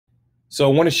So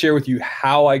I want to share with you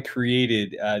how I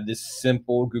created this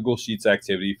simple Google Sheets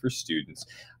activity for students,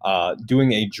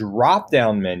 doing a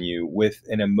drop-down menu with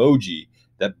an emoji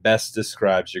that best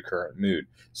describes your current mood.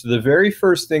 So the very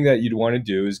first thing that you'd want to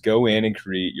do is go in and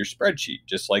create your spreadsheet,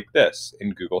 just like this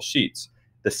in Google Sheets.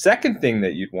 The second thing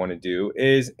that you'd want to do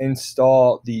is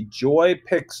install the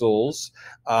Joypixels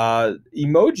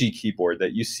emoji keyboard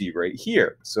that you see right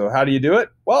here. So how do you do it?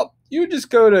 Well, you just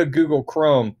go to Google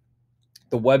Chrome,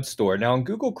 the web store. Now in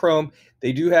Google Chrome,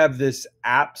 they do have this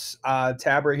apps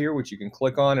tab right here, which you can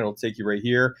click on. It'll take you right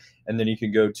here. And then you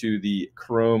can go to the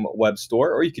Chrome web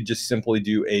store, or you could just simply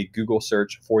do a Google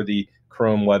search for the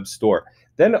Chrome web store.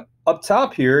 Then up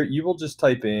top here, you will just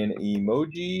type in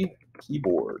emoji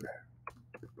keyboard.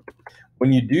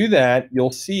 When you do that,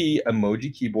 you'll see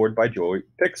Emoji Keyboard by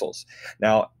Joypixels.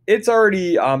 Now, it's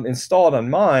already installed on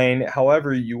mine.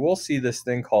 However, you will see this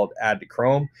thing called Add to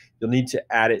Chrome. You'll need to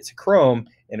add it to Chrome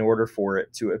in order for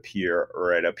it to appear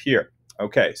right up here.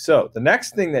 Okay, so the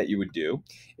next thing that you would do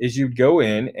is you'd go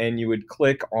in and you would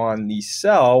click on the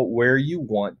cell where you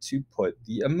want to put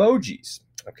the emojis.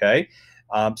 Okay,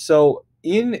 so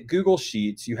in Google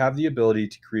Sheets, you have the ability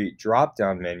to create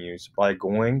drop-down menus by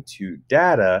going to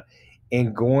Data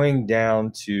and going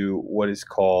down to what is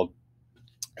called,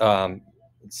 let's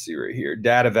see right here,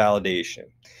 data validation.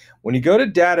 When you go to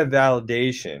data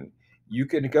validation, you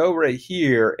can go right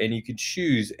here and you can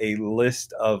choose a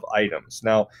list of items.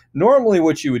 Now, normally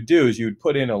what you would do is you would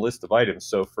put in a list of items.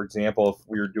 So for example, if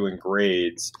we were doing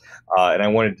grades and I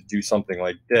wanted to do something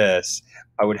like this,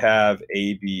 I would have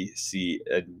A, B, C,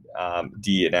 and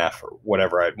D, and F, or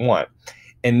whatever I'd want.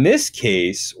 In this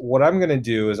case, what I'm going to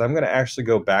do is I'm going to actually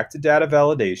go back to data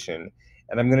validation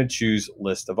and I'm going to choose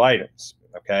list of items.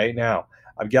 Okay, now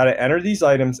I've got to enter these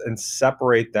items and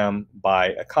separate them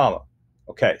by a comma.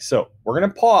 Okay, so we're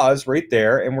going to pause right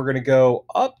there and we're going to go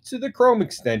up to the Chrome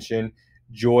extension,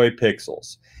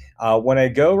 Joypixels. When I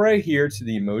go right here to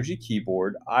the emoji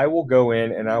keyboard, I will go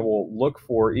in and I will look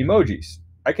for emojis.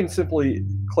 I can simply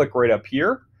click right up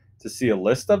here to see a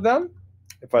list of them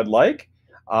if I'd like.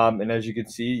 And as you can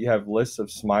see, you have lists of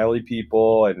smiley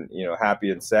people and,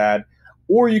 happy and sad.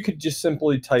 Or you could just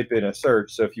simply type in a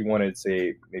search. So if you wanted,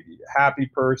 say, maybe a happy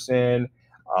person,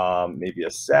 maybe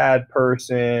a sad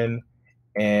person,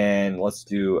 and let's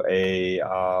do a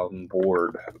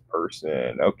bored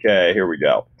person. Okay, here we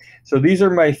go. So these are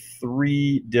my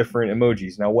 3 different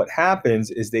emojis. Now what happens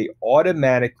is they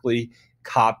automatically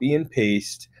copy and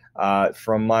paste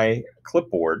from my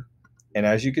clipboard. And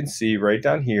as you can see right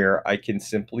down here, I can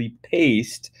simply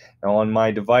paste. Now on my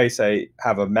device, I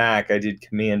have a Mac, I did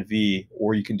Command V,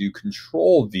 or you can do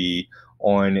Control V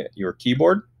on your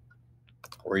keyboard,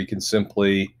 or you can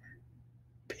simply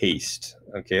paste,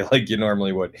 okay, like you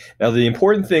normally would. Now the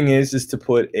important thing is to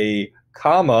put a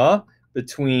comma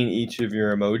between each of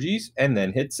your emojis and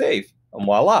then hit save. And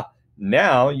voila,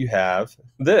 now you have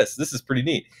this. This is pretty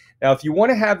neat. Now if you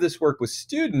want to have this work with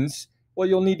students, well,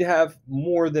 you'll need to have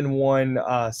more than one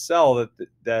cell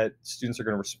that students are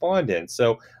going to respond in.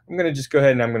 So I'm going to just go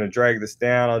ahead and I'm going to drag this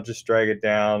down. I'll just drag it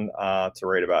down to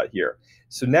right about here.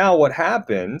 So now what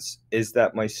happens is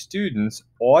that my students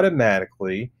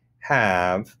automatically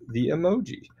have the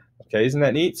emoji. Okay, isn't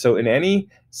that neat? So in any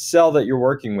cell that you're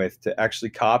working with, to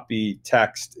actually copy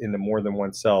text into more than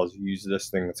one cell, you use this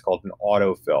thing that's called an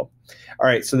autofill. All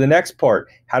right, so the next part,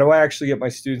 how do I actually get my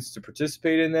students to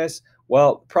participate in this?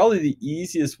 Well, probably the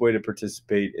easiest way to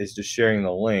participate is just sharing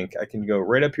the link. I can go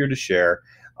right up here to share.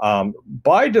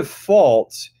 By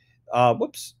default,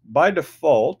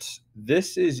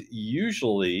 this is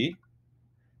usually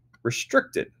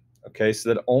restricted. Okay,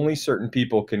 so that only certain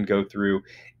people can go through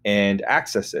and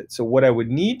access it. So what I would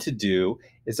need to do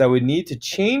is I would need to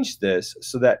change this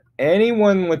so that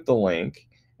anyone with the link,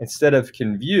 instead of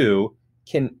can view,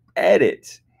 can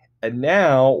edit. And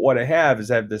now what I have is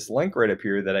I have this link right up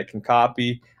here that I can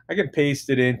copy. I can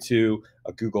paste it into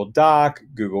a Google Doc,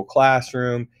 Google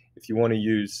Classroom. If you want to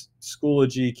use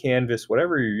Schoology, Canvas,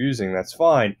 whatever you're using, that's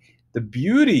fine. The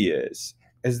beauty is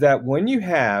that when you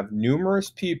have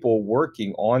numerous people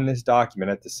working on this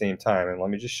document at the same time, and let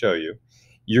me just show you,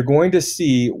 you're going to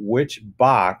see which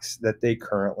box that they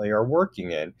currently are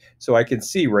working in. So I can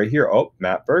see right here, oh,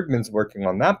 Matt Bergman's working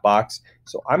on that box.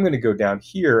 So I'm going to go down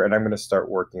here and I'm going to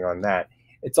start working on that.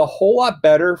 It's a whole lot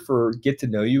better for get to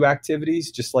know you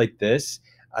activities just like this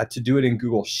to do it in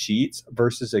Google Sheets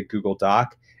versus a Google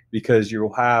Doc, because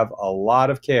you'll have a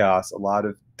lot of chaos, a lot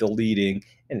of deleting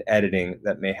and editing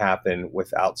that may happen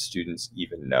without students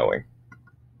even knowing.